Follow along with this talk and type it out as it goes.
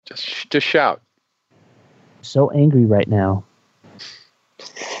Just shout. So angry right now.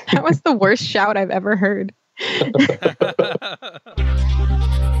 That was the worst shout I've ever heard.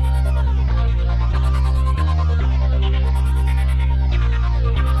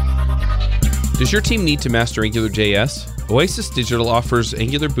 Does your team need to master AngularJS? Oasis Digital offers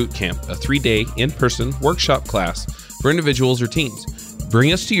Angular Bootcamp, a 3-day in-person workshop class for individuals or teams.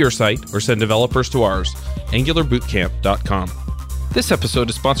 Bring us to your site or send developers to ours, angularbootcamp.com. This episode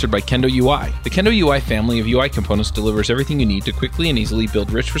is sponsored by Kendo UI. The Kendo UI family of UI components delivers everything you need to quickly and easily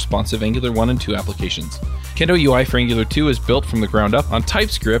build rich, responsive Angular 1 and 2 applications. Kendo UI for Angular 2 is built from the ground up on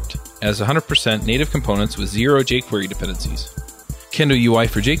TypeScript as 100% native components with zero jQuery dependencies. Kendo UI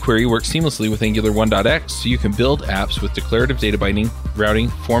for jQuery works seamlessly with Angular 1.x, so you can build apps with declarative data binding, routing,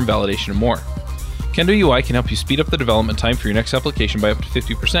 form validation, and more. Kendo UI can help you speed up the development time for your next application by up to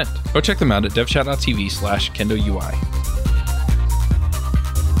 50%. Go check them out at devchat.tv/KendoUI.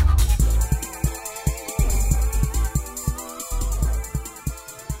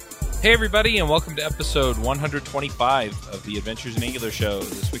 Hey everybody, and welcome to episode 125 of the Adventures in Angular show.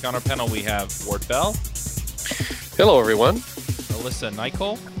 This week on our panel we have Ward Bell. Hello, everyone. Alyssa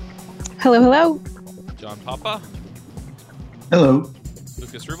Nycol. Hello, hello. John Papa. Hello.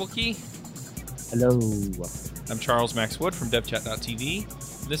 Lucas Rubelkey. Hello. I'm Charles Max Wood from devchat.tv.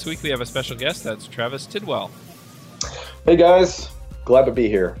 This week we have a special guest, that's Travis Tidwell. Hey guys, glad to be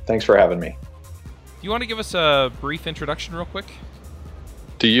here. Thanks for having me. Do you want to give us a brief introduction real quick?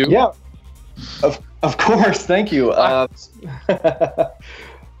 Do you? Yeah, of course. Thank you.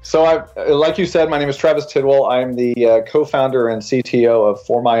 So, like you said, my name is Travis Tidwell. I'm the co-founder and CTO of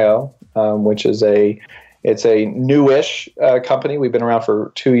Form.io, which is a newish company. We've been around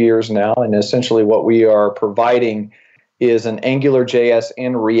for 2 years now, and essentially what we are providing is an AngularJS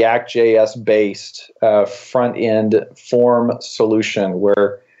and React.js based front-end form solution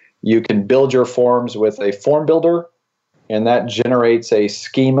where you can build your forms with a form builder, and that generates a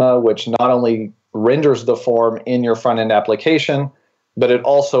schema which not only renders the form in your front-end application, but it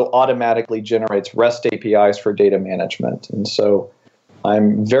also automatically generates REST APIs for data management. And so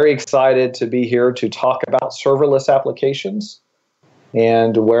I'm very excited to be here to talk about serverless applications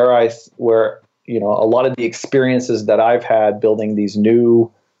and where a lot of the experiences that I've had building these new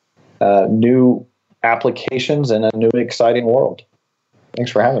applications in a new exciting world.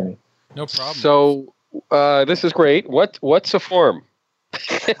 Thanks for having me. No problem. So this is great. What's a form?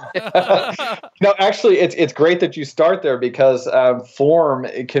 No, actually, it's great that you start there because form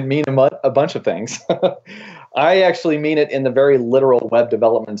it can mean a bunch of things. I actually mean it in the very literal web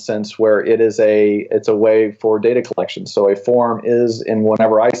development sense, where it's a way for data collection. So a form is, and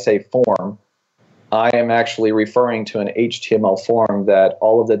whenever I say form, I am actually referring to an HTML form that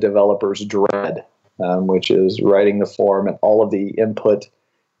all of the developers dread, which is writing the form and all of the input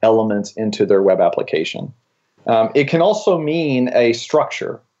elements into their web application. It can also mean a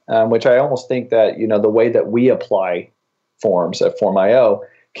structure, which I almost think that the way that we apply forms at Form.io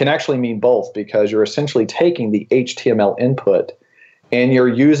can actually mean both, because you're essentially taking the HTML input and you're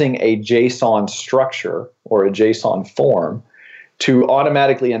using a JSON structure or a JSON form to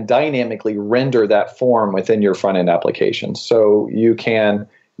automatically and dynamically render that form within your front-end application. So you can,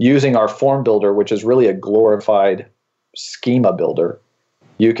 using our form builder, which is really a glorified schema builder,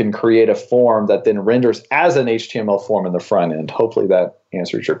 you can create a form that then renders as an HTML form in the front end. Hopefully that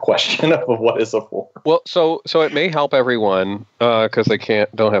answers your question of what is a form. Well, so it may help everyone because they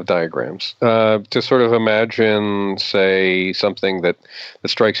don't have diagrams to sort of imagine, say, something that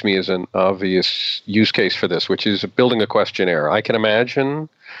strikes me as an obvious use case for this, which is building a questionnaire. I can imagine,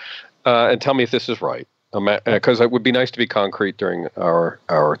 and tell me if this is right, because it would be nice to be concrete during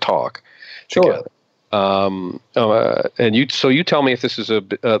our talk together. And you tell me if this is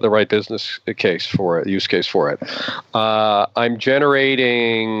the right business case for it, use case for it. I'm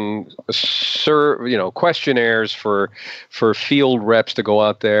generating questionnaires for field reps to go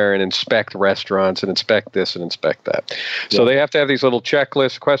out there and inspect restaurants and inspect this and inspect that. Yeah. So they have to have these little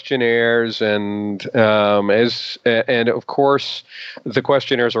checklist questionnaires, and of course the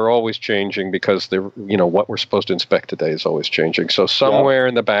questionnaires are always changing because what we're supposed to inspect today is always changing. So somewhere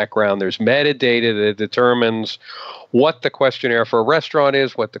in the background there's metadata that determines what the questionnaire for a restaurant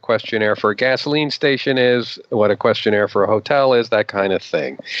is, what the questionnaire for a gasoline station is, what a questionnaire for a hotel is, that kind of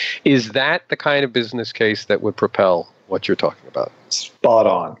thing. Is that the kind of business case that would propel what you're talking about? Spot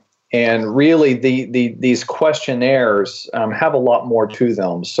on. And really, these questionnaires have a lot more to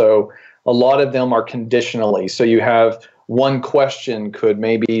them. So a lot of them are conditionally. So you have one question could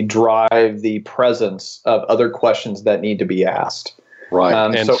maybe drive the presence of other questions that need to be asked.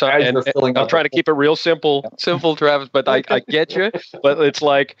 Right. Filling I'll out try to keep it real simple, Travis, but I get you. But it's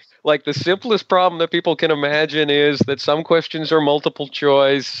like the simplest problem that people can imagine is that some questions are multiple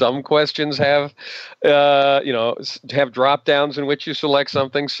choice. Some questions have, have drop downs in which you select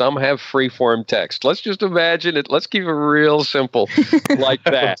something. Some have free form text. Let's just imagine it. Let's keep it real simple like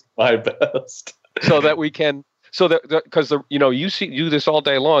that. My best. So that we can. So that because you do this all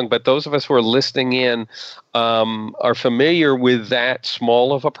day long, but those of us who are listening in are familiar with that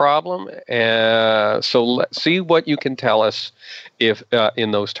small of a problem. So let's see what you can tell us if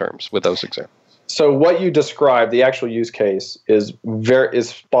in those terms with those examples. So what you described, the actual use case is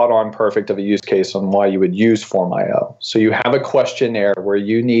spot on perfect of a use case on why you would use Form.io. So you have a questionnaire where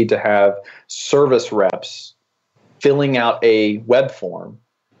you need to have service reps filling out a web form.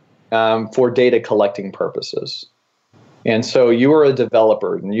 For data collecting purposes. And so you are a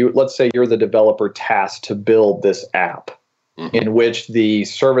developer, and let's say you're the developer tasked to build this app in which the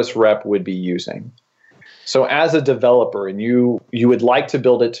service rep would be using. So as a developer, and you would like to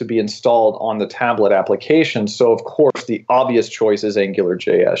build it to be installed on the tablet application, so of course the obvious choice is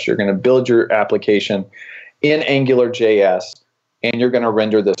AngularJS. You're going to build your application in AngularJS, and you're going to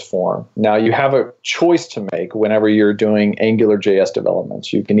render this form. Now, you have a choice to make whenever you're doing AngularJS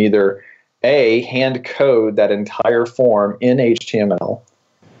developments. You can either, A, hand code that entire form in HTML,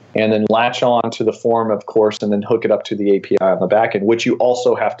 and then latch on to the form, of course, and then hook it up to the API on the back end, which you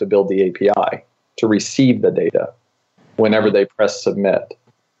also have to build the API to receive the data whenever they press submit.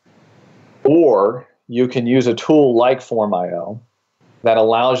 Or you can use a tool like Form.io that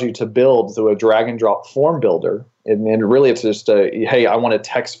allows you to build through a drag and drop form builder. And really, it's just hey, I want a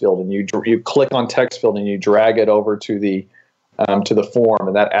text field, and you click on text field and you drag it over to the form,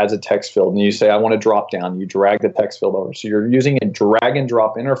 and that adds a text field. And you say, I want a drop down. You drag the text field over. So you're using a drag and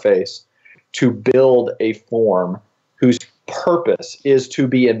drop interface to build a form whose purpose is to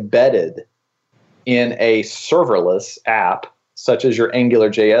be embedded in a serverless app, such as your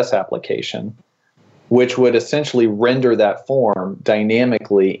AngularJS application, which would essentially render that form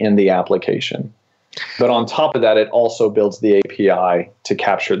dynamically in the application. But on top of that, it also builds the API to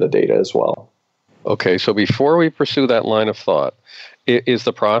capture the data as well. Okay, so before we pursue that line of thought, is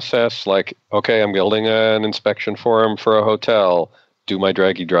the process like, okay, I'm building an inspection form for a hotel, do my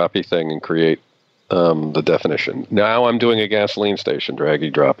draggy-droppy thing and create the definition. Now I'm doing a gasoline station,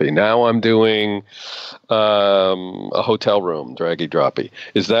 draggy-droppy. Now I'm doing a hotel room, draggy-droppy.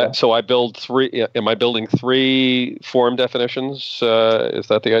 Is that, so I build three, am I building three form definitions? Is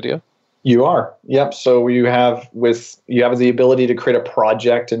that the idea? You are. Yep. So you have the ability to create a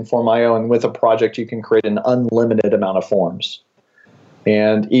project in Form.io, and with a project you can create an unlimited amount of forms.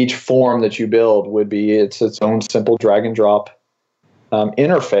 And each form that you build would be its own simple drag and drop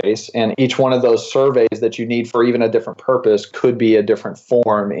interface, and each one of those surveys that you need for even a different purpose could be a different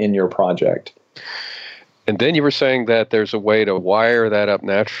form in your project. And then you were saying that there's a way to wire that up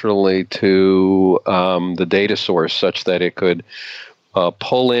naturally to the data source such that it could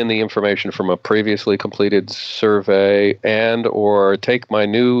pull in the information from a previously completed survey and or take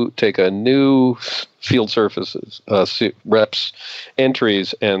a new field services reps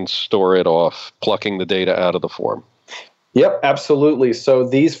entries and store it off, plucking the data out of the form. Yep, absolutely. So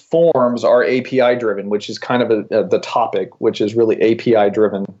these forms are API driven, which is kind of the topic, which is really API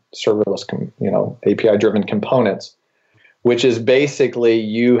driven serverless, API driven components, which is basically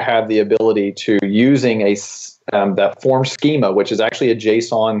you have the ability to using that form schema, which is actually a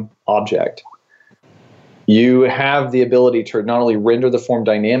JSON object. You have the ability to not only render the form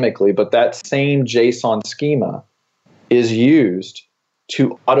dynamically, but that same JSON schema is used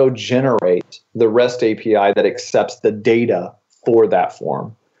to auto-generate the REST API that accepts the data for that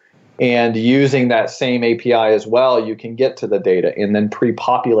form. And using that same API as well, you can get to the data and then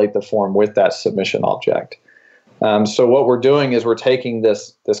pre-populate the form with that submission object. So what we're doing is we're taking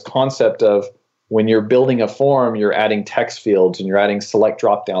this concept of when you're building a form, you're adding text fields and you're adding select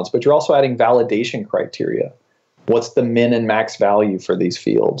dropdowns, but you're also adding validation criteria. What's the min and max value for these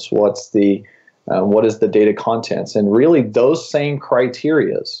fields? What is the data contents? And really, those same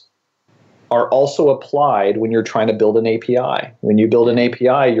criterias are also applied when you're trying to build an API. When you build an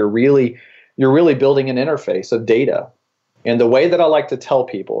API, you're really building an interface of data. And the way that I like to tell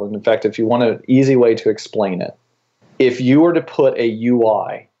people, and in fact, if you want an easy way to explain it, if you were to put a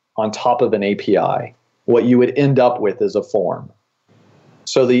UI on top of an API, what you would end up with is a form.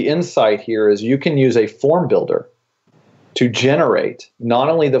 So the insight here is you can use a form builder to generate not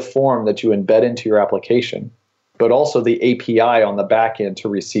only the form that you embed into your application, but also the API on the back end to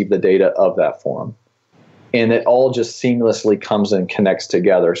receive the data of that form. And it all just seamlessly comes and connects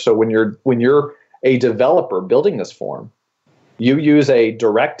together. So when you're a developer building this form, you use a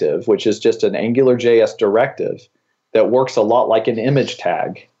directive, which is just an AngularJS directive that works a lot like an image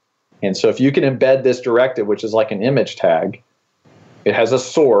tag. And so if you can embed this directive, which is like an image tag, it has a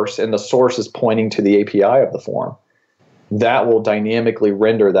source, and the source is pointing to the API of the form. That will dynamically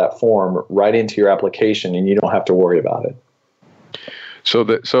render that form right into your application, and you don't have to worry about it.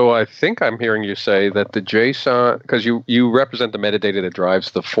 So I think I'm hearing you say that the JSON, because you represent the metadata that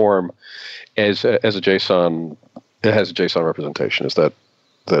drives the form as a JSON, it has a JSON representation. Is that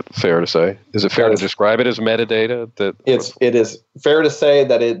fair to say? Is it fair to describe it as metadata? It is fair to say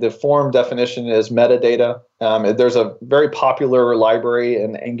that the form definition is metadata. There's a very popular library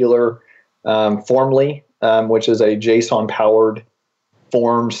in Angular, Formly, which is a JSON-powered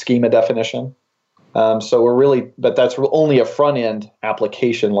form schema definition. But that's only a front-end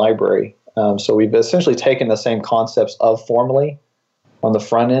application library. So we've essentially taken the same concepts of Formly on the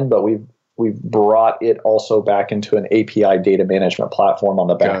front end, but we've brought it also back into an API data management platform on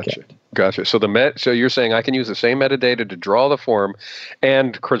the back end. Gotcha. So so you're saying I can use the same metadata to draw the form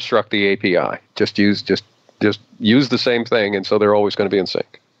and construct the API. Just use the same thing, and so they're always going to be in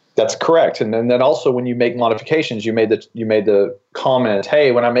sync. That's correct. And then also when you make modifications, you made the comment,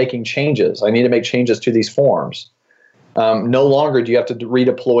 hey, when I'm making changes, I need to make changes to these forms. No longer do you have to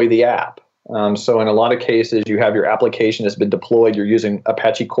redeploy the app. So in a lot of cases, you have your application has been deployed. You're using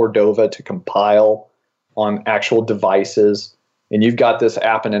Apache Cordova to compile on actual devices, and you've got this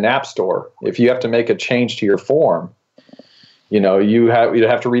app in an app store. If you have to make a change to your form, you'd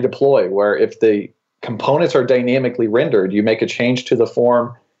have to redeploy. Where if the components are dynamically rendered, you make a change to the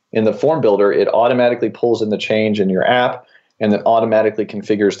form in the form builder, it automatically pulls in the change in your app and then automatically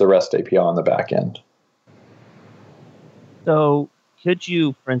configures the REST API on the back end. So could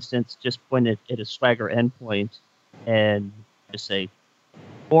you, for instance, just point it at a Swagger endpoint and just say,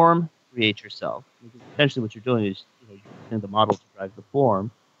 form, create yourself? Because essentially what you're doing is you're using the model to drive the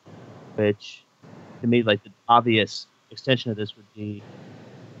form, which to me, like the obvious extension of this would be,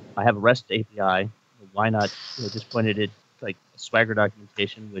 I have a REST API, why not just point it at like a Swagger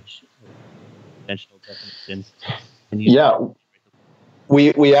documentation, which conventional definition.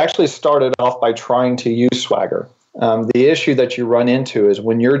 We actually started off by trying to use Swagger. The issue that you run into is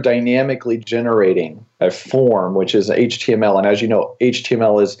when you're dynamically generating a form, which is HTML, and as you know,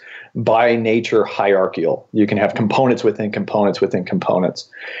 HTML is by nature hierarchical. You can have components within components within components.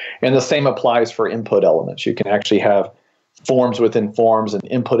 And the same applies for input elements. You can actually have forms within forms and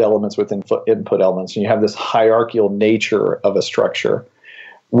input elements within input elements, and you have this hierarchical nature of a structure.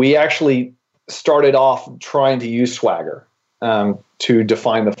 We actually started off trying to use Swagger to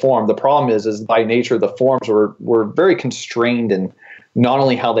define the form. The problem is by nature the forms were very constrained in not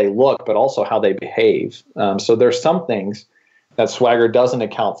only how they look but also how they behave. So there's some things that Swagger doesn't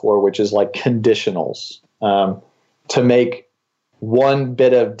account for, which is like conditionals, to make one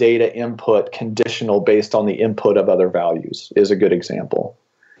bit of data input conditional based on the input of other values is a good example.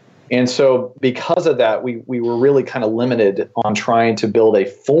 And so because of that, we were really kind of limited on trying to build a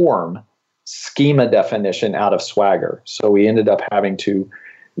form schema definition out of Swagger. So we ended up having to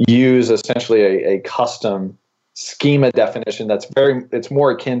use essentially a custom schema definition it's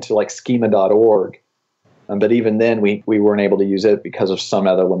more akin to like schema.org. But even then we weren't able to use it because of some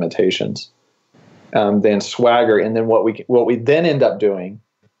other limitations. Than Swagger. And then what we then end up doing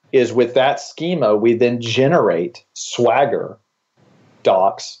is with that schema, we then generate Swagger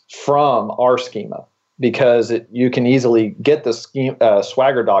docs from our schema, because you can easily get the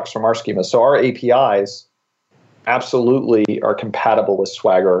Swagger docs from our schema. So our APIs absolutely are compatible with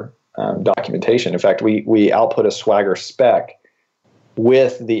Swagger documentation. In fact, we output a Swagger spec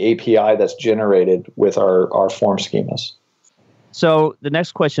with the API that's generated with our form schemas. So the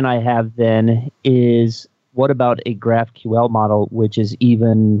next question I have then is, what about a GraphQL model, which is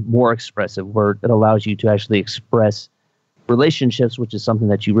even more expressive, where it allows you to actually express relationships, which is something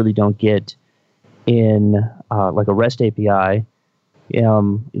that you really don't get in like a REST API.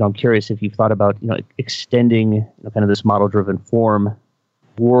 I'm curious if you've thought about extending kind of this model-driven form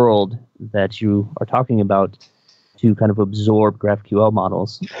world that you are talking about to kind of absorb GraphQL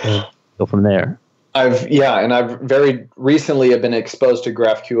models and go from there. I've very recently have been exposed to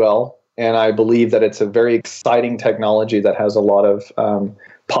GraphQL, and I believe that it's a very exciting technology that has a lot of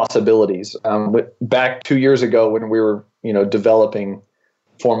possibilities. Back 2 years ago when we were, developing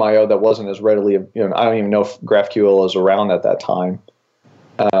Form.io, that wasn't as readily, I don't even know if GraphQL is around at that time.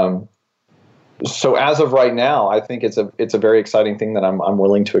 So as of right now, I think it's a very exciting thing that I'm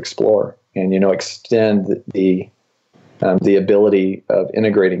willing to explore and, extend the ability of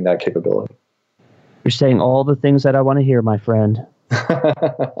integrating that capability. You're saying all the things that I want to hear, my friend.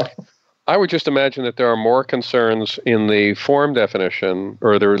 I would just imagine that there are more concerns in the form definition,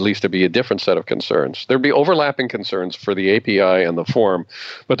 or there at least to be a different set of concerns. There'd be overlapping concerns for the API and the form,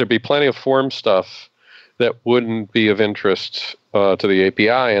 but there'd be plenty of form stuff that wouldn't be of interest to the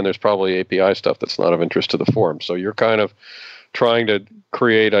API, and there's probably API stuff that's not of interest to the form. So you're kind of trying to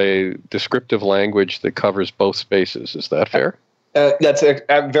create a descriptive language that covers both spaces. Is that fair? That's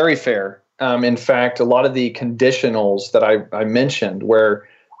very fair. In fact, a lot of the conditionals that I mentioned, where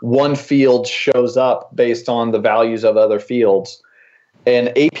one field shows up based on the values of other fields, an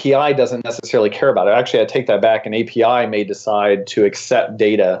API doesn't necessarily care about it. Actually, I take that back. An API may decide to accept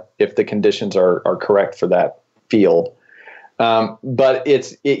data if the conditions are correct for that field. But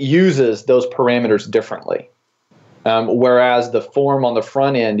it uses those parameters differently. Whereas the form on the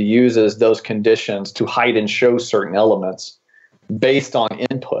front end uses those conditions to hide and show certain elements based on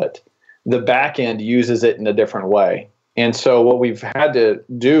input, the back end uses it in a different way. And so what we've had to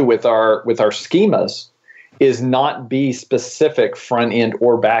do with our schemas is not be specific front end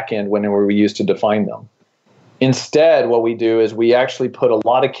or back end whenever we use to define them. Instead, what we do is we actually put a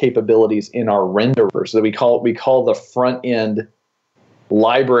lot of capabilities in our renderers that we call the front end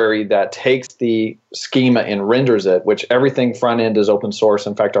library that takes the schema and renders it, which everything front end is open source.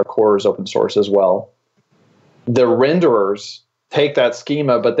 In fact, our core is open source as well. The renderers take that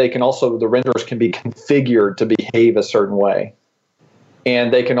schema, but the renderers can be configured to behave a certain way.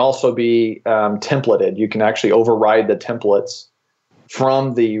 And they can also be templated. You can actually override the templates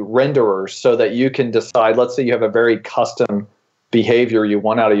from the renderers so that you can decide, let's say you have a very custom behavior you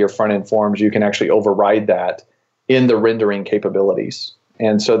want out of your front end forms, you can actually override that in the rendering capabilities.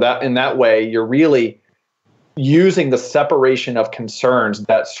 And so that in that way, you're really using the separation of concerns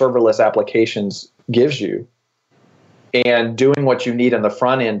that serverless applications gives you and doing what you need on the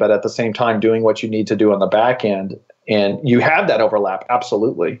front end, but at the same time doing what you need to do on the back end. And you have that overlap,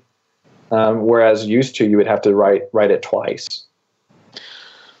 absolutely. Whereas used to, you would have to write it twice.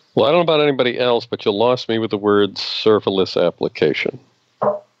 Well, I don't know about anybody else, but you lost me with the word serverless application.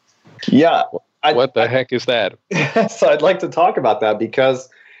 Yeah. What the heck is that? So I'd like to talk about that because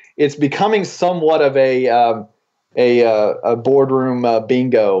it's becoming somewhat of a boardroom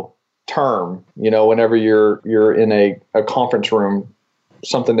bingo term. You know, whenever you're in a conference room,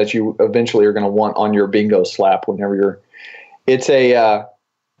 something that you eventually are going to want on your bingo slap. It's a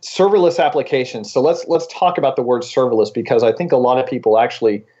serverless application. So let's talk about the word serverless because I think a lot of people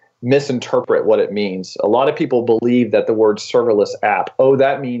actually misinterpret what it means. A lot of people believe that the word serverless app,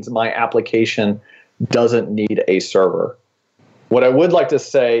 that means my application doesn't need a server. What I would like to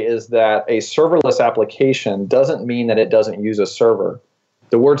say is that a serverless application doesn't mean that it doesn't use a server.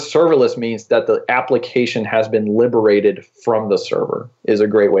 The word serverless means that the application has been liberated from the server, is a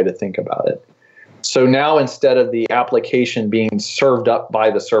great way to think about it. So now instead of the application being served up by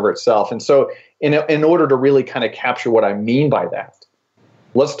the server itself, and so in order to really kind of capture what I mean by that,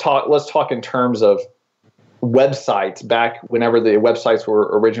 let's talk in terms of websites. Back whenever the websites were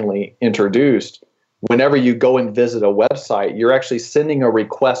originally introduced, whenever you go and visit a website, you're actually sending a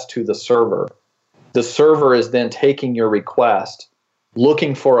request to the server. The server is then taking your request,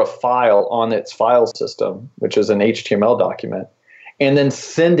 looking for a file on its file system, which is an HTML document, and then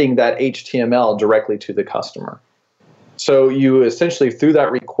sending that HTML directly to the customer. So you essentially, through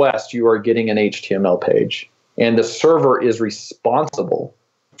that request, you are getting an HTML page, and the server is responsible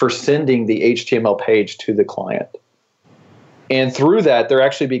for sending the HTML page to the client. And through that, there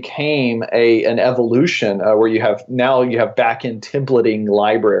actually became an evolution where you have back-end templating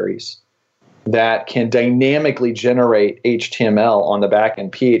libraries that can dynamically generate HTML on the back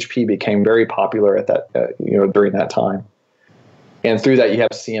end. PHP became very popular at that during that time. And through that, you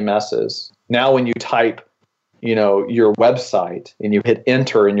have CMSs. Now, when you type, your website and you hit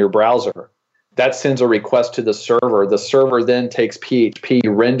enter in your browser, that sends a request to the server. The server then takes PHP,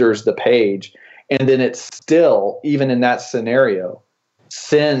 renders the page, and then it still, even in that scenario,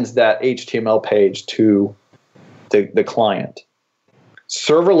 sends that HTML page to the client.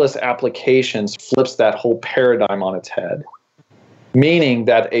 Serverless applications flips that whole paradigm on its head, meaning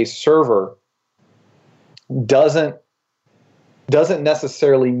that a server doesn't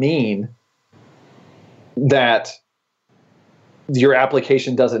necessarily mean that your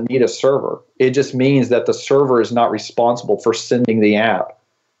application doesn't need a server. It just means that the server is not responsible for sending the app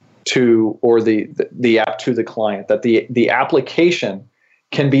to, or the app to the client, that the application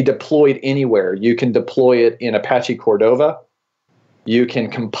can be deployed anywhere. You can deploy it in Apache Cordova. You can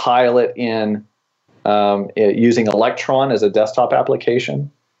compile it in using Electron as a desktop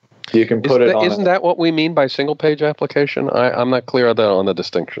application. You can put it on. Isn't that what we mean by single page application? I'm not clear on the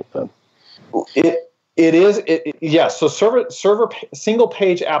distinction then. It is, yes. So server single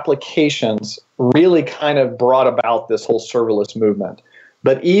page applications really kind of brought about this whole serverless movement.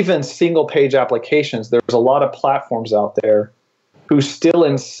 But even single page applications, there's a lot of platforms out there who still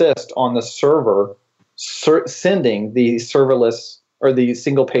insist on the server sending the serverless or the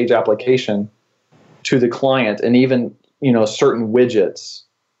single page application to the client, and even certain widgets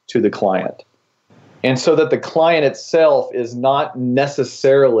to the client. And so that the client itself is not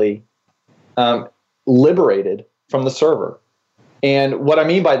necessarily liberated from the server. And what I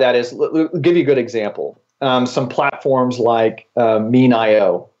mean by that is, I'll give you a good example. Some platforms like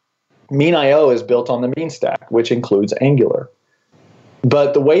Mean.io. Mean.io is built on the Mean stack, which includes Angular.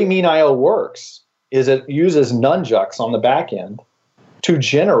 But the way Mean.io works is it uses nunjucks on the back end to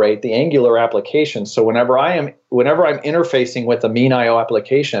generate the Angular application. So whenever I'm interfacing with the Mean.io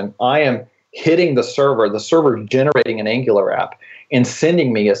application, I am hitting the server generating an Angular app and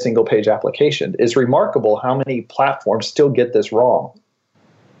sending me a single page application. It's remarkable how many platforms still get this wrong.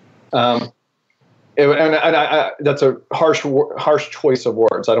 And that's a harsh choice of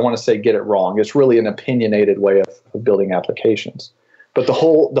words. I don't want to say get it wrong. It's really an opinionated way of building applications. But the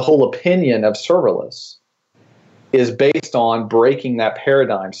whole opinion of serverless is based on breaking that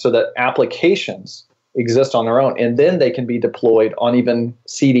paradigm so that applications exist on their own, and then they can be deployed on even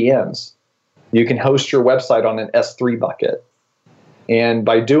CDNs. You can host your website on an S3 bucket. And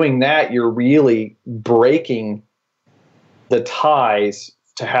by doing that, you're really breaking the ties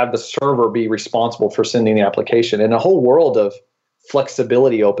to have the server be responsible for sending the application. And a whole world of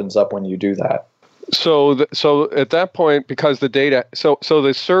flexibility opens up when you do that. So at that point, because the data, so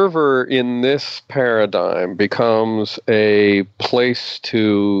the server in this paradigm becomes a place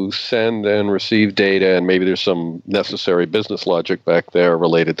to send and receive data, and maybe there's some necessary business logic back there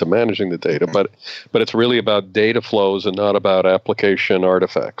related to managing the data, but it's really about data flows and not about application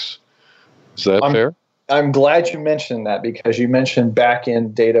artifacts. Is that fair? I'm glad you mentioned that, because you mentioned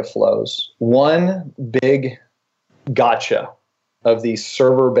back-end data flows. One big gotcha of these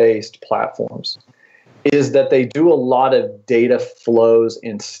server-based platforms is that they do a lot of data flows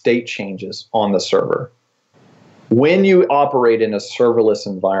and state changes on the server. When you operate in a serverless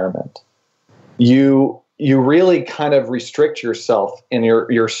environment, you really kind of restrict yourself in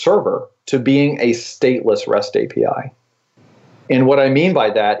your server to being a stateless REST API. And what I mean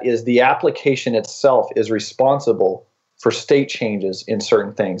by that is the application itself is responsible for state changes in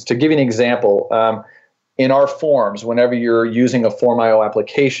certain things. To give you an example, in our forms, whenever you're using a Form.io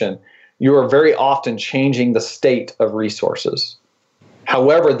application, you are very often changing the state of resources.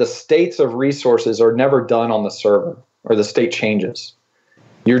 However, the states of resources are never done on the server, or the state changes.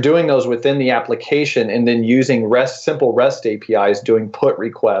 You're doing those within the application and then using simple REST APIs doing put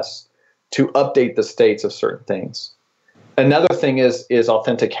requests to update the states of certain things. Another thing is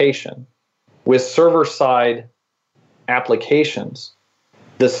authentication. With server-side applications,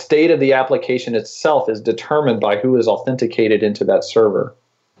 the state of the application itself is determined by who is authenticated into that server.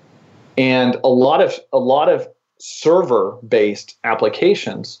 And a lot of server-based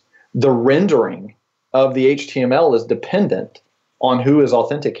applications, the rendering of the HTML is dependent on who is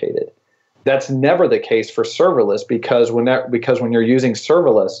authenticated. That's never the case for serverless, because when you're using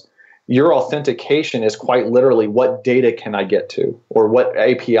serverless, your authentication is quite literally what data can I get to, or what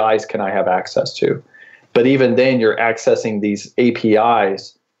APIs can I have access to. But even then, you're accessing these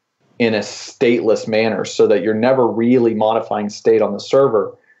APIs in a stateless manner, so that you're never really modifying state on the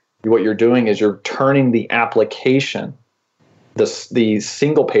server. What you're doing is you're turning the application, the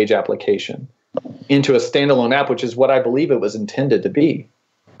single page application, into a standalone app, which is what I believe it was intended to be.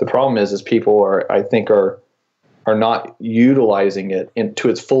 The problem is people are not utilizing it to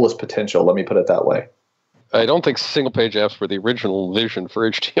its fullest potential. Let me put it that way. I don't think single page apps were the original vision for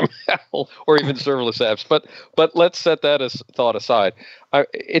HTML or even serverless apps, but let's set that as thought aside.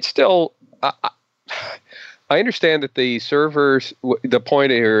 It's still. I understand that the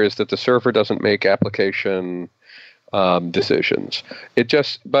point here is that the server doesn't make application decisions.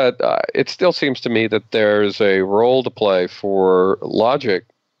 But it still seems to me that there's a role to play for logic,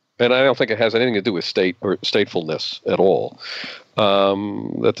 and I don't think it has anything to do with state or statefulness at all.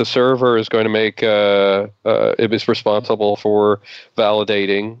 That the server is going to make, it is responsible for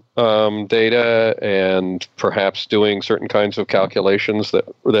validating data and perhaps doing certain kinds of calculations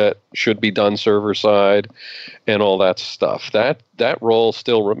that should be done server side and all that stuff. That role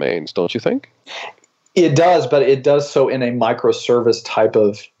still remains, don't you think? It does, but it does so in a microservice type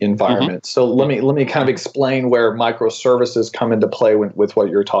of environment. Mm-hmm. So let me kind of explain where microservices come into play with what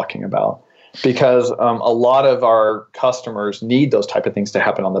you're talking about. Because a lot of our customers need those type of things to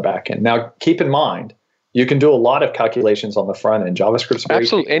happen on the back end. Now, keep in mind, You can do a lot of calculations on the front end. JavaScript's very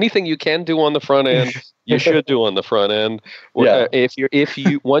absolutely anything you can do on the front end, you should do on the front end. Yeah. If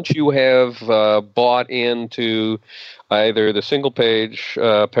you once you have bought into either the single page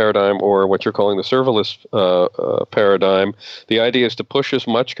paradigm or what you're calling the serverless paradigm, the idea is to push as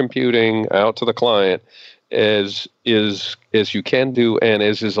much computing out to the client as you can do and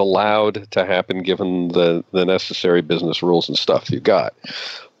as is allowed to happen given the necessary business rules and stuff you got.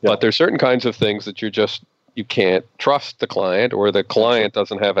 But there's certain kinds of things that you can't trust the client, or the client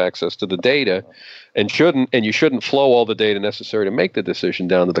doesn't have access to the data and you shouldn't flow all the data necessary to make the decision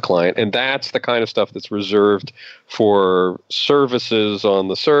down to the client. And that's the kind of stuff that's reserved for services on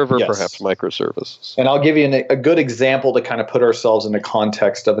the server, perhaps microservices. And I'll give you a good example to kind of put ourselves in the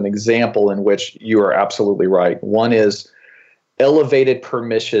context of an example in which you are absolutely right. One is elevated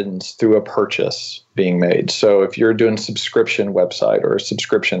permissions through a purchase being made. So if you're doing a subscription website or a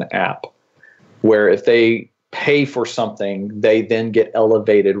subscription app, where if they pay for something, they then get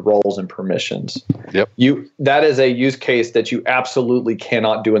elevated roles and permissions. Yep. That is a use case that you absolutely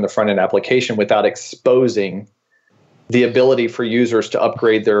cannot do in the front-end application without exposing the ability for users to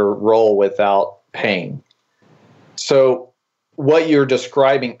upgrade their role without paying. So what you're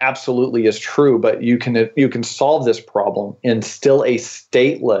describing absolutely is true, but you can solve this problem in still a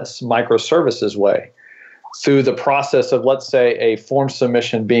stateless microservices way through the process of, let's say, a form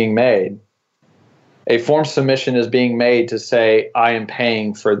submission being made. A form submission is being made to say, I am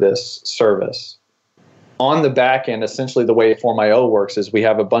paying for this service. On the back end, essentially the way Form.io works is we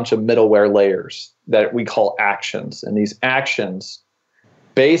have a bunch of middleware layers that we call actions. And these actions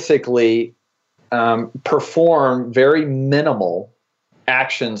basically perform very minimal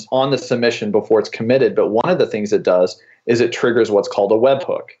actions on the submission before it's committed. But one of the things it does is it triggers what's called a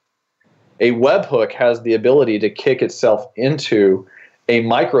webhook. A webhook has the ability to kick itself into a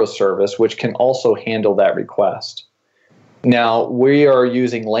microservice, which can also handle that request. Now, we are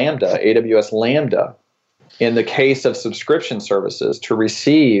using Lambda, AWS Lambda, in the case of subscription services to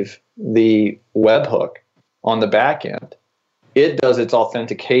receive the webhook on the back end. It does its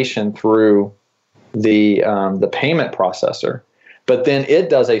authentication through the payment processor, but then it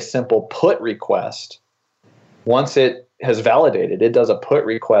does a simple put request. Once it has validated, it does a put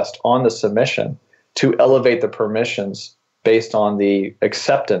request on the submission to elevate the permissions based on the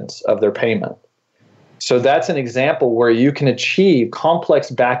acceptance of their payment. So that's an example where you can achieve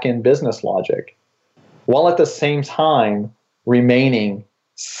complex back-end business logic while at the same time remaining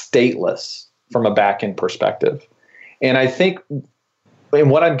stateless from a back-end perspective. And I think,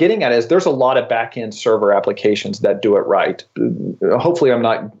 and what I'm getting at is there's a lot of back-end server applications that do it right. Hopefully I'm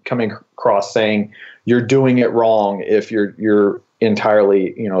not coming across saying you're doing it wrong if you're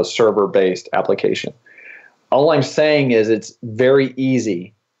entirely, a server-based application. All I'm saying is it's very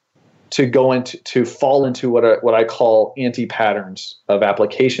easy to fall into what I call anti-patterns of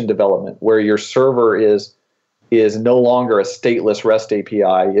application development, where your server is no longer a stateless REST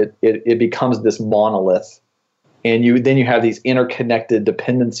API. It becomes this monolith, and then you have these interconnected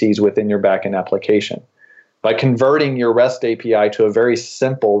dependencies within your backend application. By converting your REST API to a very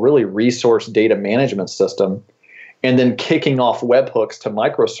simple, really resource data management system, and then kicking off webhooks to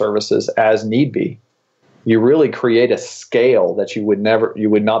microservices as need be, you really create a scale that you would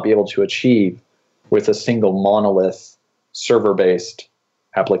not be able to achieve with a single monolith server-based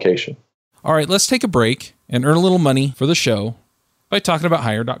application. All right, let's take a break and earn a little money for the show by talking about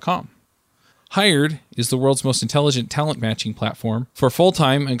Hired.com. Hired is the world's most intelligent talent matching platform for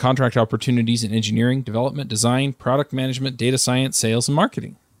full-time and contract opportunities in engineering, development, design, product management, data science, sales, and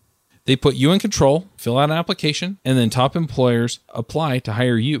marketing. They put you in control, fill out an application, and then top employers apply to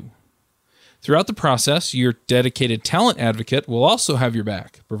hire you. Throughout the process, your dedicated talent advocate will also have your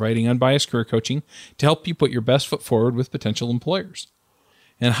back, providing unbiased career coaching to help you put your best foot forward with potential employers.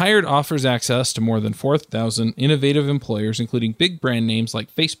 And Hired offers access to more than 4,000 innovative employers, including big brand names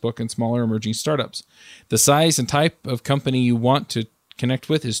like Facebook and smaller emerging startups. The size and type of company you want to connect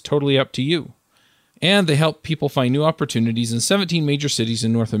with is totally up to you. And they help people find new opportunities in 17 major cities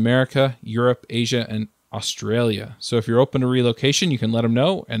in North America, Europe, Asia, and Australia. So if you're open to relocation, you can let them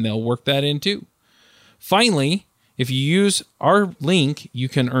know and they'll work that in too. Finally, if you use our link, you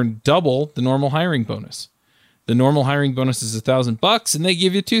can earn double the normal hiring bonus. The normal hiring bonus is $1,000 and they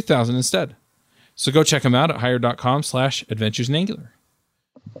give you $2,000 instead. So go check them out at hired.com/adventures in Angular.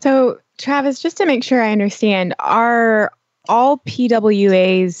 So Travis, just to make sure I understand, are all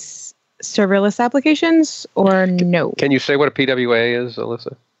PWAs serverless applications or no? Can you say what a PWA is,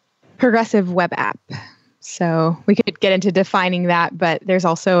 Alyssa? Progressive web app. So we could get into defining that, but there's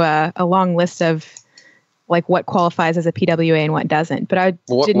also a long list of like what qualifies as a PWA and what doesn't. But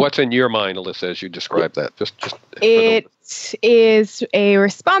what's in your mind, Alyssa, as you describe that? Just it is a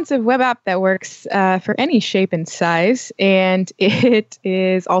responsive web app that works for any shape and size, and it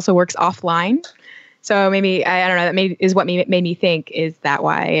also works offline. So maybe I don't know. That is what made me think. Is that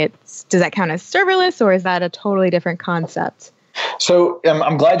why does that count as serverless, or is that a totally different concept? So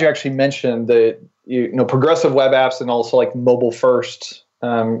I'm glad you actually mentioned the progressive web apps and also like mobile first.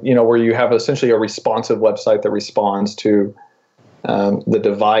 Where you have essentially a responsive website that responds to the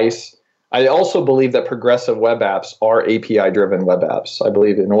device. I also believe that progressive web apps are API-driven web apps. I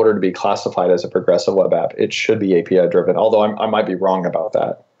believe in order to be classified as a progressive web app, it should be API-driven, although I might be wrong about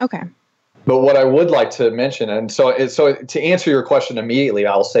that. Okay. But what I would like to mention, and so to answer your question immediately,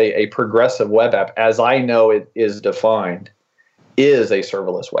 I'll say a progressive web app, as I know it is defined, is a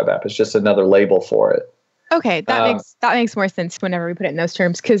serverless web app. It's just another label for it. Okay, that makes more sense whenever we put it in those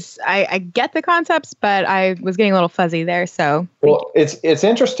terms, because I get the concepts, but I was getting a little fuzzy there. So it's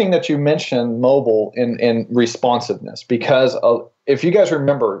interesting that you mentioned mobile and responsiveness, because if you guys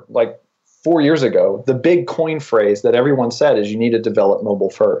remember, like 4 years ago, the big coin phrase that everyone said is you need to develop mobile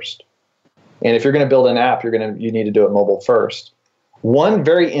first, and if you're going to build an app, you need to do it mobile first. One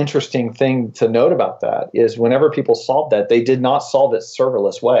very interesting thing to note about that is whenever people solved that, they did not solve it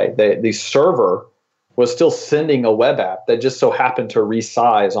serverless way. The server was still sending a web app that just so happened to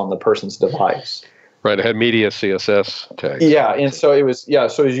resize on the person's device. Right, it had media CSS tags. Yeah, and so it was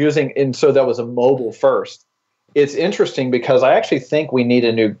using, and so that was a mobile first. It's interesting because I actually think we need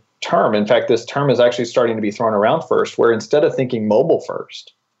a new term. In fact, this term is actually starting to be thrown around first, where instead of thinking mobile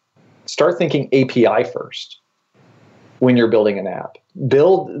first, start thinking API first when you're building an app.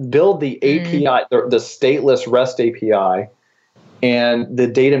 Build the API, the stateless REST API, and the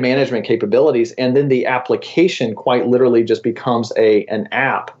data management capabilities, and then the application quite literally just becomes an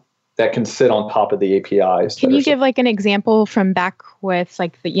app that can sit on top of the APIs. Can you give like an example from back with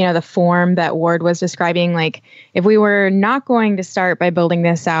like the form that Ward was describing? Like if we were not going to start by building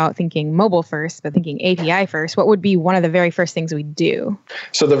this out thinking mobile first, but thinking API first, what would be one of the very first things we do?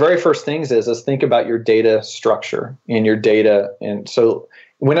 So the very first things is think about your data structure and your data. And so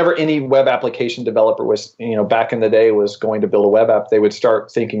whenever any web application developer was, back in the day was going to build a web app, they would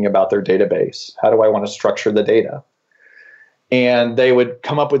start thinking about their database. How do I want to structure the data? And they would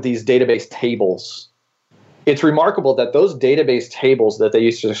come up with these database tables. It's remarkable that those database tables that they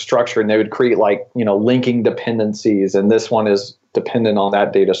used to structure, and they would create linking dependencies, and this one is dependent on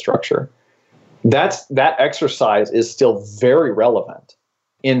that data structure. That exercise is still very relevant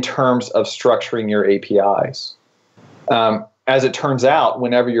in terms of structuring your APIs. As it turns out,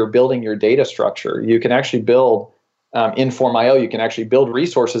 whenever you're building your data structure, you can actually build in Form.io, you can actually build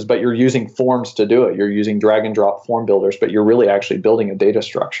resources, but you're using forms to do it. You're using drag and drop form builders, but you're really actually building a data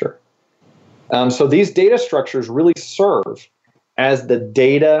structure. So these data structures really serve as the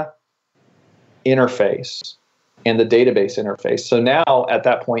data interface and the database interface. So now at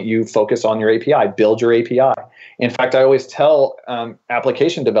that point, you focus on your API, build your API. In fact, I always tell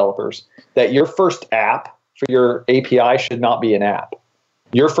application developers that your first app for your API should not be an app.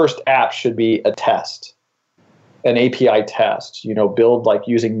 Your first app should be a test, an API test. Build like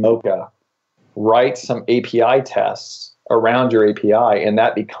using Mocha, write some API tests around your API, and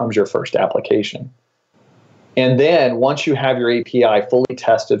that becomes your first application. And then once you have your API fully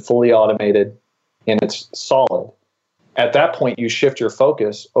tested, fully automated, and it's solid, at that point you shift your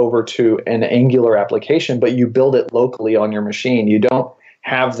focus over to an Angular application, but you build it locally on your machine. You don't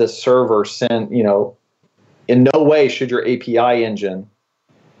have the server send, in no way should your API engine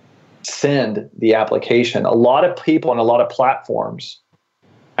send the application. A lot of people and a lot of platforms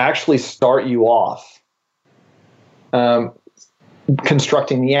actually start you off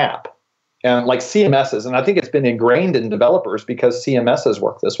constructing the app. And like CMSs, and I think it's been ingrained in developers because CMSs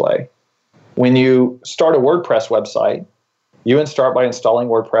work this way. When you start a WordPress website, you start by installing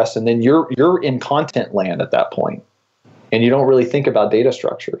WordPress, and then you're in content land at that point, and you don't really think about data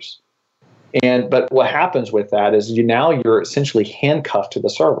structures. But what happens with that is you're essentially handcuffed to the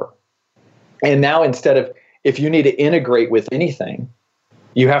server. And now instead of, if you need to integrate with anything,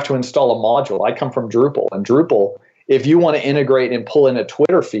 you have to install a module. I come from Drupal, and Drupal, if you want to integrate and pull in a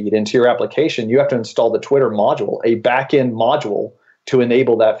Twitter feed into your application, you have to install the Twitter module, a back-end module to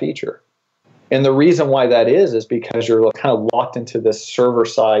enable that feature. And the reason why that is because you're kind of locked into this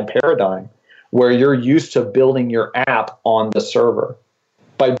server-side paradigm where you're used to building your app on the server.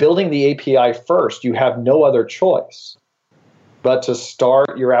 By building the API first, you have no other choice but to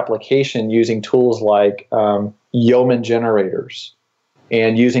start your application using tools like Yeoman generators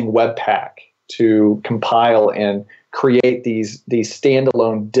and using Webpack to compile and create these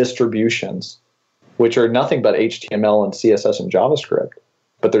standalone distributions which are nothing but HTML and CSS and JavaScript,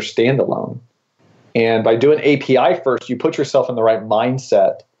 but they're standalone. And by doing API first, you put yourself in the right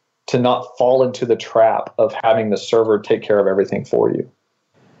mindset to not fall into the trap of having the server take care of everything for you.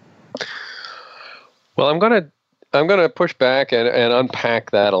 Well, I'm gonna push back and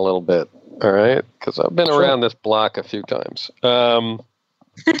unpack that a little bit. All right, because I've been around this block a few times.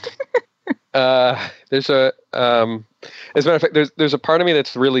 There's a as a matter of fact, there's a part of me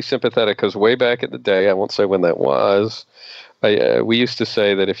that's really sympathetic because way back in the day, I won't say when that was. We used to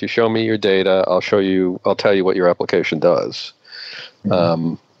say that if you show me your data, I'll tell you what your application does.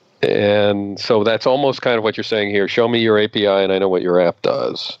 Mm-hmm. And so that's almost kind of what you're saying here. Show me your API, and I know what your app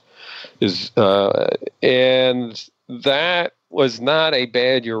does. And that was not a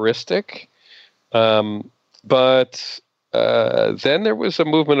bad heuristic, but then there was a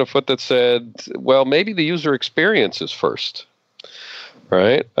movement afoot that said, well, maybe the user experience is first,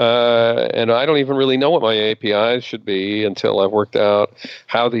 right? And I don't even really know what my APIs should be until I've worked out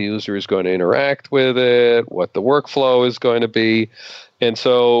how the user is going to interact with it, what the workflow is going to be. And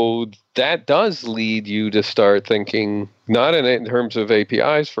so that does lead you to start thinking, not in terms of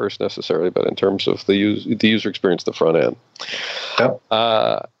APIs first necessarily, but in terms of the user experience, the front end. Yep.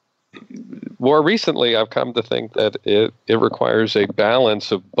 More recently, I've come to think that it requires a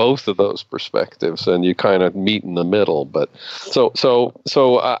balance of both of those perspectives, and you kind of meet in the middle. But so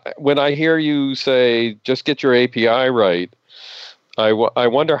when I hear you say, just get your API right, I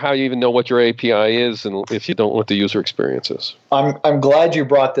wonder how you even know what your API is, and if you don't know what the user experience is. I'm glad you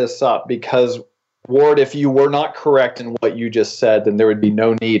brought this up because, Ward, if you were not correct in what you just said, then there would be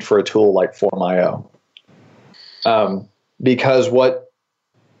no need for a tool like Form.io. Because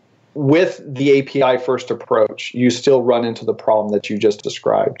with the API first approach, you still run into the problem that you just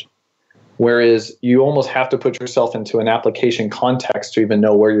described. Whereas you almost have to put yourself into an application context to even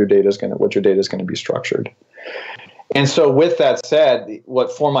know where what your data is going to be structured. And so with that said, what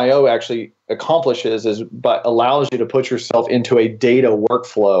Form.io actually accomplishes but allows you to put yourself into a data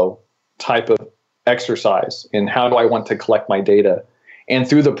workflow type of exercise in how do I want to collect my data. And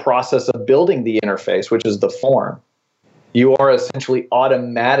through the process of building the interface, which is the form, you are essentially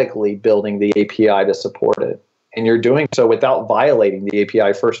automatically building the API to support it. And you're doing so without violating the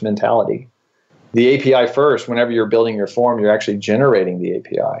API first mentality. The API first, whenever you're building your form, you're actually generating the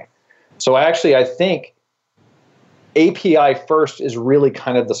API. So actually, I think API first is really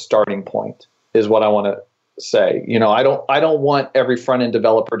kind of the starting point, is what I want to say. I don't want every front end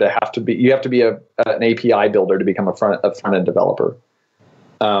developer to have to be. You have to be an API builder to become a front end developer.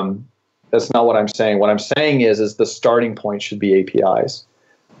 That's not what I'm saying. What I'm saying is the starting point should be APIs,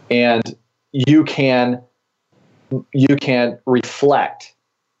 and you can reflect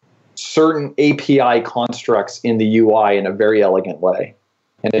certain API constructs in the UI in a very elegant way,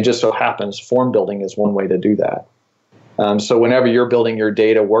 and it just so happens form building is one way to do that. So whenever you're building your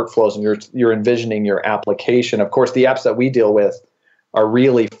data workflows and you're envisioning your application, of course, the apps that we deal with are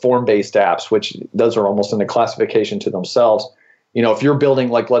really form-based apps, which those are almost in a classification to themselves. If you're building,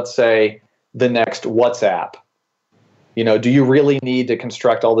 like, let's say, the next WhatsApp, do you really need to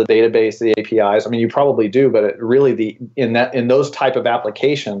construct all the database, the APIs? I mean, you probably do, but in those type of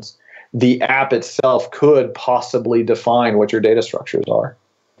applications, the app itself could possibly define what your data structures are.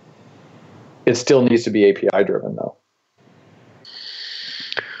 It still needs to be API driven, though.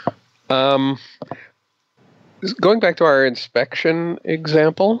 Going back to our inspection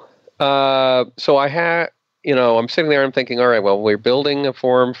example, so I'm sitting there, I'm thinking, all right, well, we're building a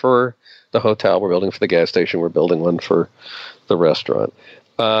form for the hotel, we're building for the gas station, we're building one for the restaurant.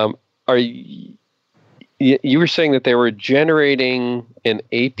 You were saying that they were generating an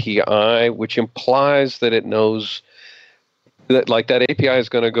API, which implies that it knows that, like, that API is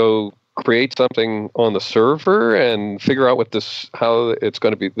going to go create something on the server and figure out how it's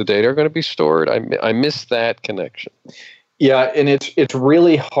going to be, the data are going to be stored. I missed that connection. Yeah, and it's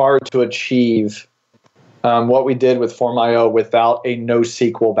really hard to achieve what we did with Form.io without a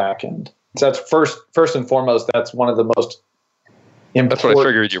NoSQL backend. So that's first and foremost. That's one of the most important. That's what I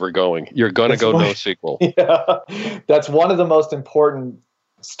figured you were going. You're going to go NoSQL. Yeah, that's one of the most important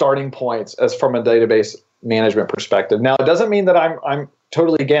starting points as from a database management perspective. Now, it doesn't mean that I'm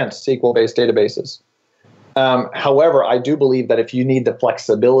totally against SQL-based databases. However, I do believe that if you need the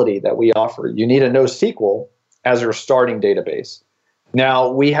flexibility that we offer, you need a NoSQL as your starting database. Now,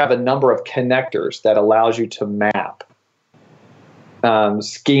 we have a number of connectors that allows you to map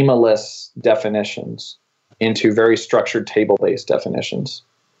schemaless definitions into very structured table-based definitions.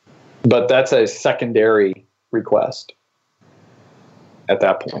 But that's a secondary request at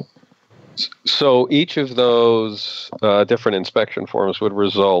that point. So each of those different inspection forms would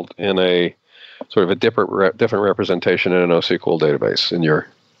result in a sort of a different representation in a NoSQL database in your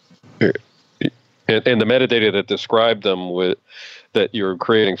and the metadata that described them that you're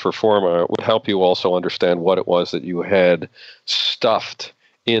creating for Forma would help you also understand what it was that you had stuffed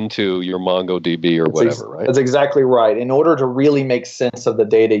into your MongoDB or whatever, right? That's exactly right. In order to really make sense of the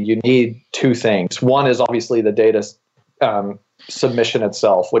data, you need two things. One is obviously the data submission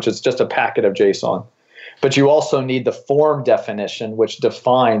itself, which is just a packet of JSON. But you also need the form definition, which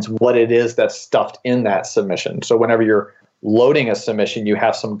defines what it is that's stuffed in that submission. So whenever you're loading a submission, you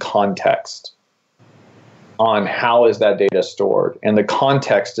have some context on how is that data stored. And the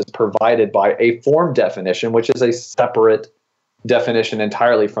context is provided by a form definition, which is a separate definition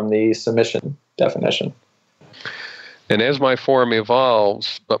entirely from the submission definition. And as my form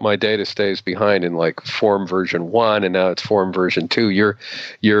evolves, but my data stays behind in like form version 1, and now it's form version 2,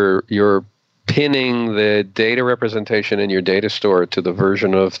 you're pinning the data representation in your data store to the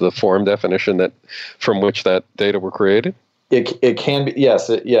version of the form definition that from which that data were created? It can be, yes.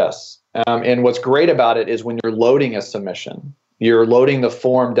 And what's great about it is when you're loading a submission, you're loading the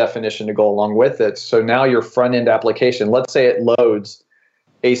form definition to go along with it. So now your front-end application, let's say it loads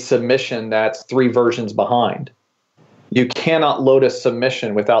a submission that's 3 versions behind. You cannot load a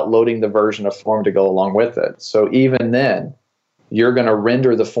submission without loading the version of form to go along with it. So even then, you're going to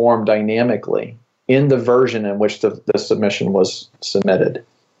render the form dynamically in the version in which the submission was submitted.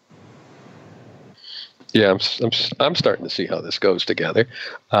 Yeah, I'm starting to see how this goes together.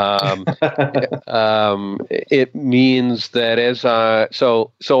 It means that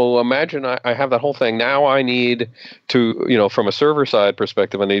so imagine I have that whole thing. Now I need to, from a server side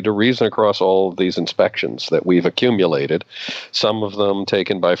perspective, I need to reason across all of these inspections that we've accumulated, some of them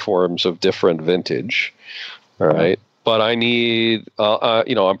taken by forms of different vintage, all right? But I need,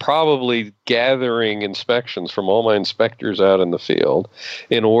 I'm probably gathering inspections from all my inspectors out in the field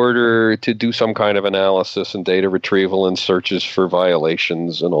in order to do some kind of analysis and data retrieval and searches for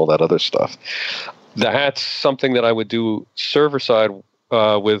violations and all that other stuff. That's something that I would do server-side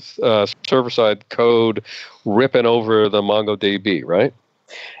with server-side code ripping over the MongoDB, right?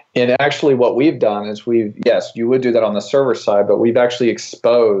 And actually what we've done is you would do that on the server side, but we've actually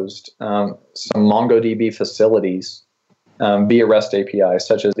exposed some MongoDB facilities via REST APIs,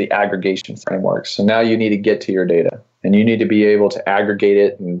 such as the aggregation framework. So now you need to get to your data, and you need to be able to aggregate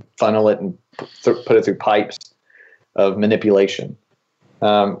it and funnel it and put it through pipes of manipulation.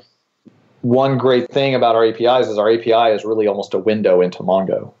 One great thing about our APIs is our API is really almost a window into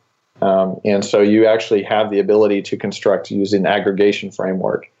Mongo. And so you actually have the ability to construct using aggregation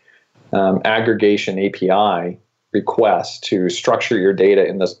framework, aggregation API requests to structure your data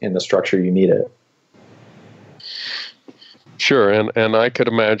in the structure you need it. Sure, and I could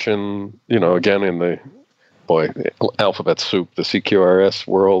imagine, again in the alphabet soup, the CQRS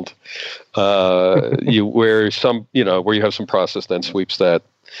world, where you have some process then sweeps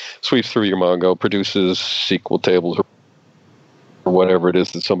through your Mongo, produces SQL tables or whatever it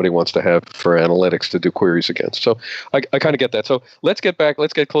is that somebody wants to have for analytics to do queries against. So I kind of get that. So let's get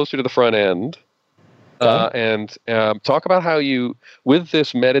closer to the front end. And talk about how you, with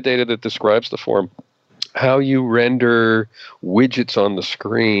this metadata that describes the form, how you render widgets on the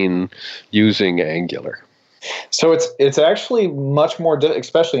screen using Angular. So it's actually much more,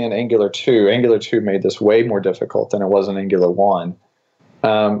 especially in Angular 2. Angular 2 made this way more difficult than it was in Angular 1,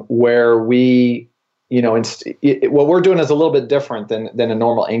 where we, what we're doing is a little bit different than a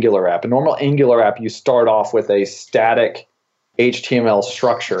normal Angular app. A normal Angular app, you start off with a static HTML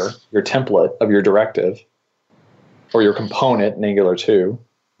structure, your template of your directive, or your component in Angular 2.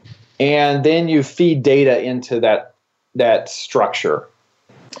 And then you feed data into that structure.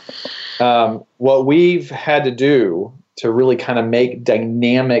 What we've had to do to really kind of make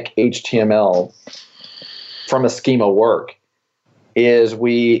dynamic HTML from a schema work is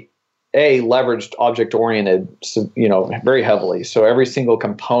we leveraged object-oriented, very heavily. So every single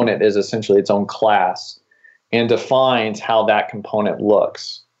component is essentially its own class and defines how that component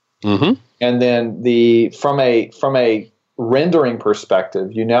looks. Mm-hmm. And then from a rendering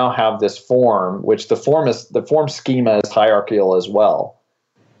perspective, you now have this form, which the form schema is hierarchical as well.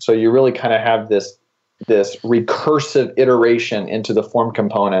 So you really kind of have this recursive iteration into the form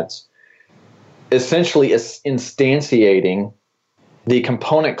components, essentially instantiating the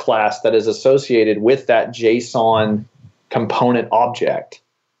component class that is associated with that JSON component object.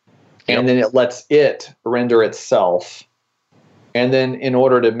 And then it lets it render itself. And then in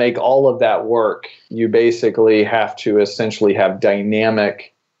order to make all of that work, you basically have to essentially have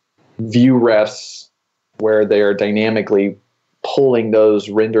dynamic view refs where they are dynamically pulling those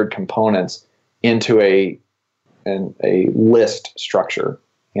rendered components into a list structure.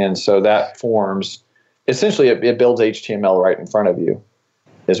 And so that forms, essentially it builds HTML right in front of you,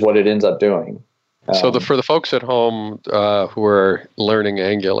 is what it ends up doing. So for the folks at home who are learning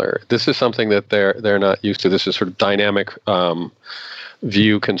Angular, this is something that they're not used to. This is sort of dynamic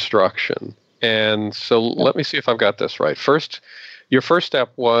view construction. And so let me see if I've got this right. Your first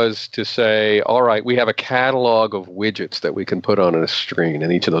step was to say, all right, we have a catalog of widgets that we can put on a screen,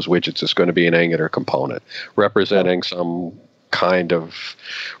 and each of those widgets is going to be an Angular component representing some kind of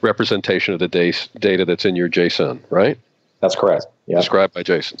representation of the data that's in your JSON, right? That's correct. Yeah. Described by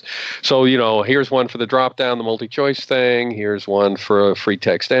JSON. So, here's one for the drop-down, the multi-choice thing. Here's one for a free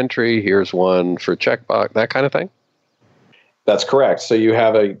text entry. Here's one for checkbox, that kind of thing? That's correct. So you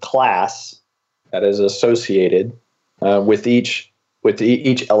have a class that is associated with each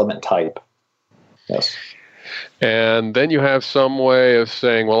element type. Yes. And then you have some way of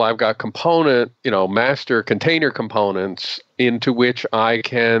saying, well, I've got master container components into which I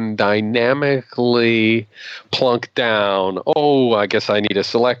can dynamically plunk down, I guess I need a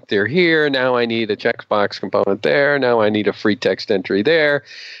selector here. Now I need a checkbox component there. Now I need a free text entry there.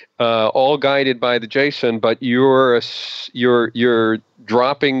 All guided by the JSON, but you're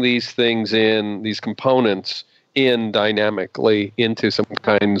dropping these things in, these components in dynamically into some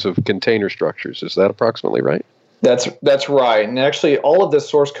kinds of container structures. Is that approximately right? That's right. And actually, all of this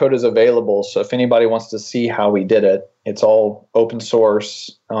source code is available. So if anybody wants to see how we did it, it's all open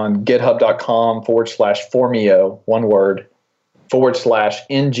source on github.com/Formio, one word,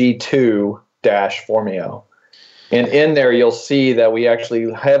 /ng2-Formio. And in there, you'll see that we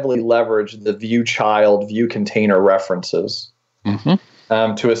actually heavily leverage the view child, view container references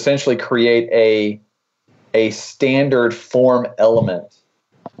to essentially create a standard form element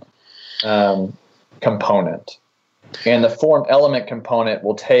component. And the form element component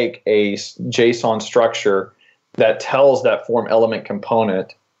will take a JSON structure that tells that form element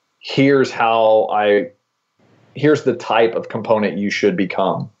component, here's the type of component you should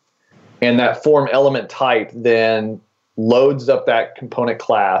become. And that form element type then loads up that component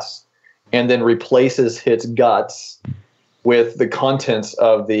class and then replaces its guts with the contents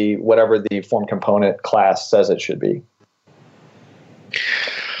of whatever the form component class says it should be.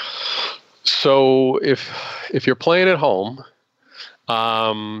 So if you're playing at home,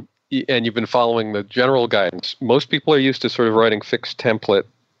 and you've been following the general guidance, most people are used to sort of writing fixed templates,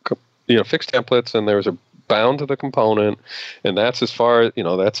 and there's a bound to the component, and that's as far,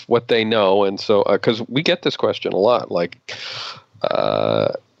 that's what they know. And so, because we get this question a lot, like,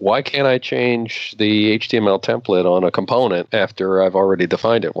 why can't I change the HTML template on a component after I've already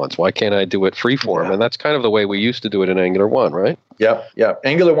defined it once? Why can't I do it freeform? Yeah. And that's kind of the way we used to do it in Angular 1, right? Yep.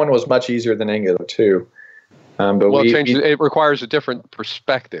 Angular 1 was much easier than Angular 2. It requires a different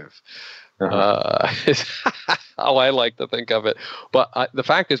perspective. Is how I like to think of it. But the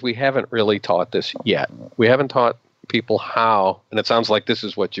fact is, we haven't really taught this yet. We haven't taught people how, and it sounds like this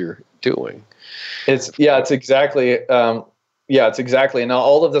is what you're doing. It's exactly. It's exactly. Now,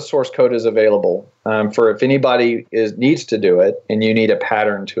 all of the source code is available for if anybody needs to do it, and you need a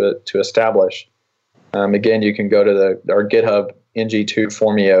pattern to establish. Again, you can go to our GitHub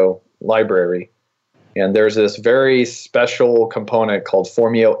ng2-Formio library, and there's this very special component called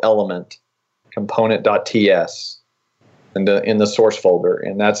Formio element component.ts in the source folder,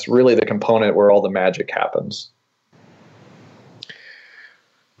 and that's really the component where all the magic happens.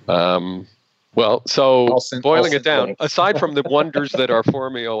 Well, so boiling it down, aside from the wonders that are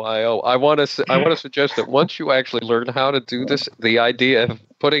Formio.io, I want to suggest that once you actually learn how to do this, the idea of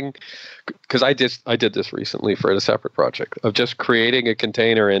putting, because I did this recently for a separate project, of just creating a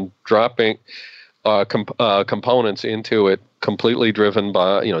container and dropping components into it, completely driven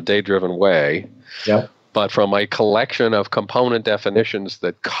by data-driven way. Yeah. But from a collection of component definitions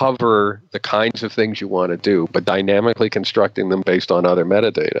that cover the kinds of things you want to do, but dynamically constructing them based on other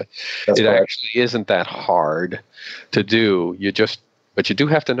metadata. That's correct. Actually isn't that hard to do. But you do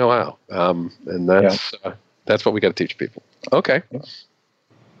have to know how. And that's what we got to teach people. Okay.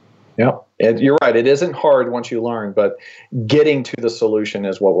 Yeah, you're right. It isn't hard once you learn, but getting to the solution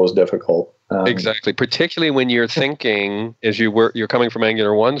is what was difficult. Exactly, particularly when you're thinking, you're coming from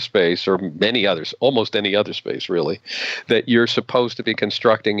Angular 1 space or many others, almost any other space really, that you're supposed to be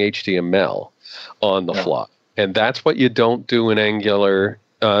constructing HTML on the fly, and that's what you don't do in Angular.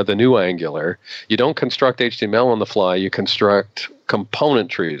 The new Angular, you don't construct HTML on the fly. You construct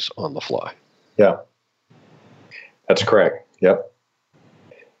component trees on the fly. Yeah, that's correct. Yep.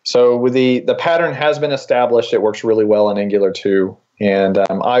 So with the pattern has been established. It works really well in Angular 2. And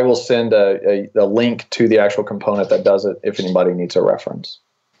I will send a link to the actual component that does it if anybody needs a reference.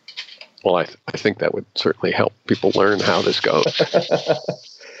 Well, I think that would certainly help people learn how this goes.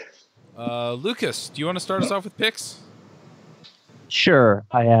 Lucas, do you want to start us off with picks? Sure.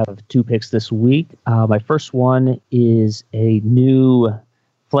 I have 2 picks this week. My first one is a new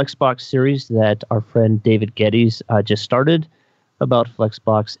Flexbox series that our friend David Geddes just started about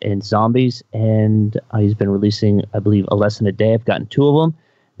Flexbox and zombies, and he's been releasing, I believe, a lesson a day. I've gotten 2 of them.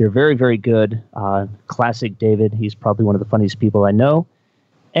 They're very, very good. Classic David. He's probably one of the funniest people I know.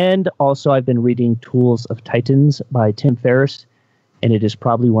 And also, I've been reading Tools of Titans by Tim Ferriss, and it is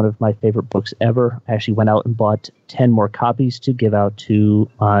probably one of my favorite books ever. I actually went out and bought 10 more copies to give out to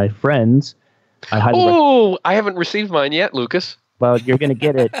my friends. I haven't received mine yet, Lucas. Well, you're going to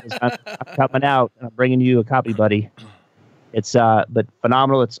get it. I'm coming out, and I'm bringing you a copy, buddy. It's but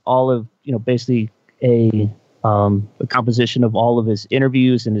phenomenal. It's all of, basically a composition of all of his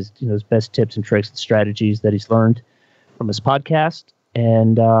interviews and his best tips and tricks and strategies that he's learned from his podcast.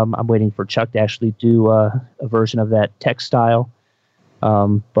 And I'm waiting for Chuck to actually do a version of that text style.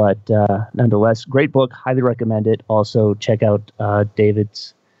 But nonetheless, great book. Highly recommend it. Also, check out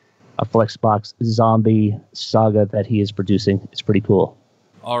David's Flexbox zombie saga that he is producing. It's pretty cool.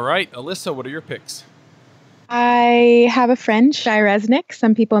 All right. Alyssa, what are your picks? I have a friend, Shai Resnick.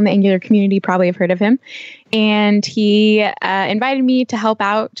 Some people in the Angular community probably have heard of him. And he invited me to help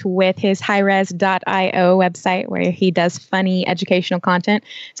out with his highres.io website where he does funny educational content.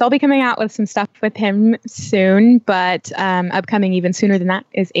 So I'll be coming out with some stuff with him soon, but upcoming even sooner than that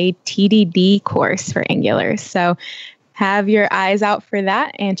is a TDD course for Angular. So have your eyes out for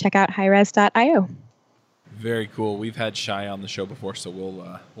that and check out highres.io. Very cool. We've had Shai on the show before, so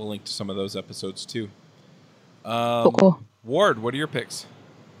we'll link to some of those episodes too. Cool. Ward, what are your picks?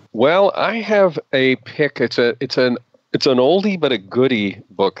 Well, I have a pick. It's an oldie but a goodie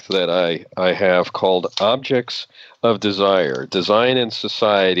book that I have called Objects of Desire: Design and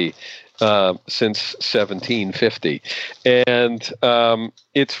Society since 1750, and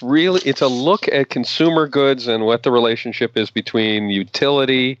it's a look at consumer goods and what the relationship is between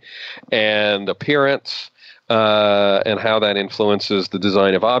utility and appearance. And how that influences the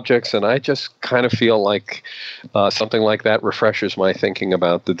design of objects. And I just kind of feel like something like that refreshes my thinking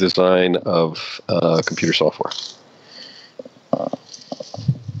about the design of computer software.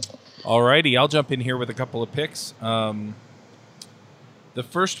 All righty, I'll jump in here with a couple of picks. The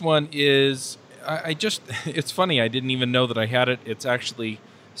first one is, it's funny, I didn't even know that I had it. It's actually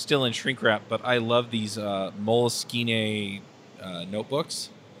still in shrink wrap, but I love these Moleskine notebooks.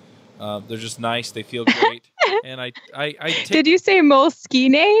 They're just nice. They feel great. And I Did you say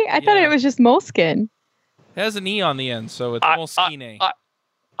Moleskine? I thought it was just Moleskine. It has an E on the end, so it's Moleskine.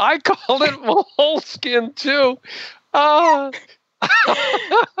 I called it Moleskine too. I've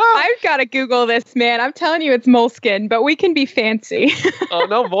got to Google this, man. I'm telling you, it's Moleskine, but we can be fancy. Oh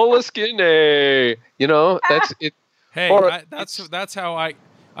no, Moleskine. That's it. Hey, that's how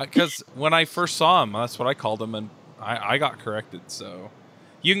because when I first saw him, that's what I called him, and I got corrected. So.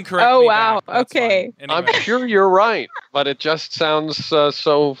 You can correct me. Oh, wow. Back. Okay. Anyway. I'm sure you're right, but it just sounds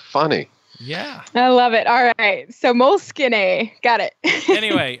so funny. Yeah. I love it. All right. So Moleskine. Got it.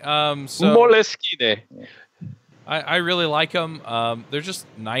 Anyway, so Moleskine. I really like them. They're just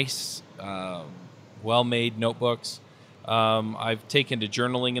nice, well-made notebooks. I've taken to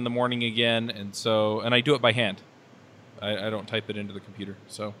journaling in the morning again, and I do it by hand. I don't type it into the computer.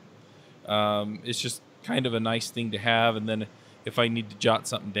 So it's just kind of a nice thing to have, and then if I need to jot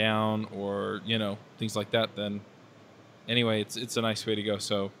something down or, things like that, then anyway, it's a nice way to go.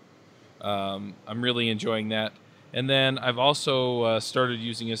 So I'm really enjoying that. And then I've also started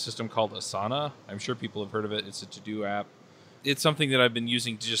using a system called Asana. I'm sure people have heard of it. It's a to-do app. It's something that I've been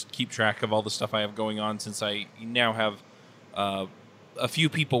using to just keep track of all the stuff I have going on, since I now have a few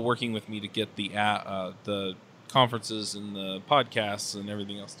people working with me to get the conferences and the podcasts and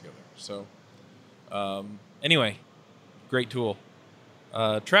everything else together. So anyway, great tool.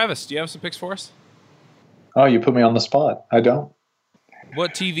 Travis, do you have some picks for us? Oh, you put me on the spot. I don't.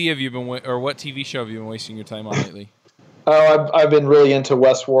 What TV have you been, or what TV show have you been wasting your time on lately? Oh, I've been really into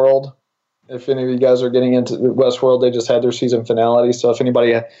Westworld. If any of you guys are getting into Westworld, they just had their season finale. So if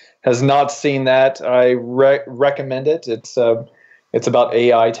anybody has not seen that, I recommend it. It's about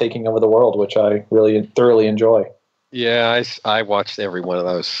AI taking over the world, which I really thoroughly enjoy. Yeah, I watched every one of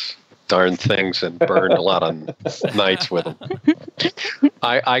those darn things and burned a lot of nights with them.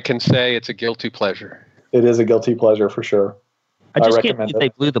 I can say it's a guilty pleasure. It is a guilty pleasure for sure. I just can't believe they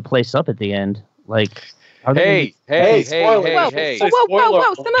blew the place up at the end. Like, hey! Whoa!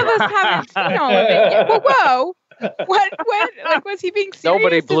 Some of us haven't seen all of it yet. Whoa! What? Like, was he being serious?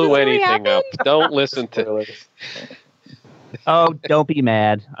 Nobody blew really anything up. Don't listen to. Oh, don't be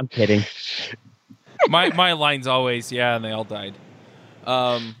mad. I'm kidding. My line's always, yeah, and they all died.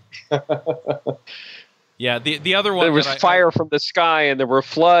 Yeah, the other one There was fire from the sky, and there were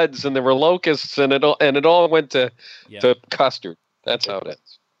floods, and there were locusts, and it all went to custard. That's how it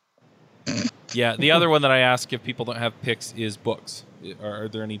ends. Yeah, the other one that I ask if people don't have picks is books. Are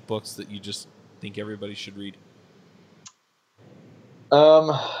there any books that you just think everybody should read?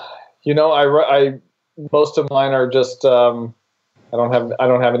 I most of mine are just I don't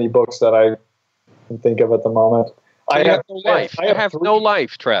have any books that I can think of at the moment. I have no life. I have no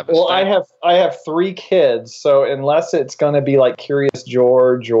life, Travis. Well, I have 3 kids, so unless it's going to be like Curious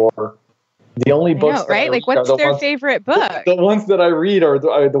George or the only books, right? Like, what's their favorite book? The ones that I read are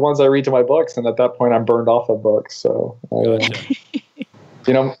the ones I read to my books, and at that point, I'm burned off of books. So, Gotcha.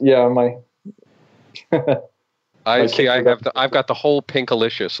 My. I've got the whole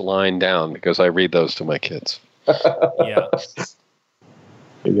Pinkalicious line down because I read those to my kids. Yeah.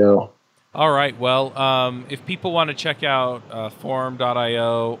 There you go. All right. Well, if people want to check out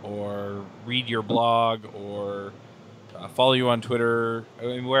forum.io or read your blog or follow you on Twitter, I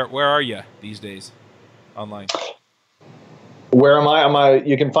mean, where are you these days online? Where am I?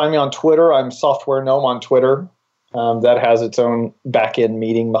 You can find me on Twitter. I'm Software Gnome on Twitter. That has its own back-end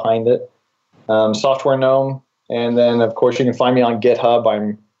meeting behind it. Software Gnome. And then, of course, you can find me on GitHub.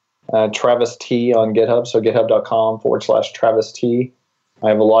 I'm Travis T on GitHub, so github.com/Travis T. I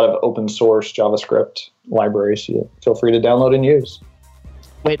have a lot of open source JavaScript libraries. So feel free to download and use.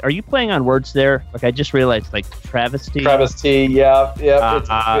 Wait, are you playing on words there? Like, I just realized, like, travesty. Travesty, yeah.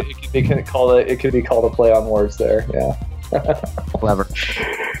 It could be called a play on words there. Yeah. Clever.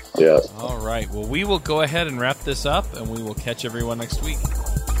 Yeah. All right. Well, we will go ahead and wrap this up, and we will catch everyone next week.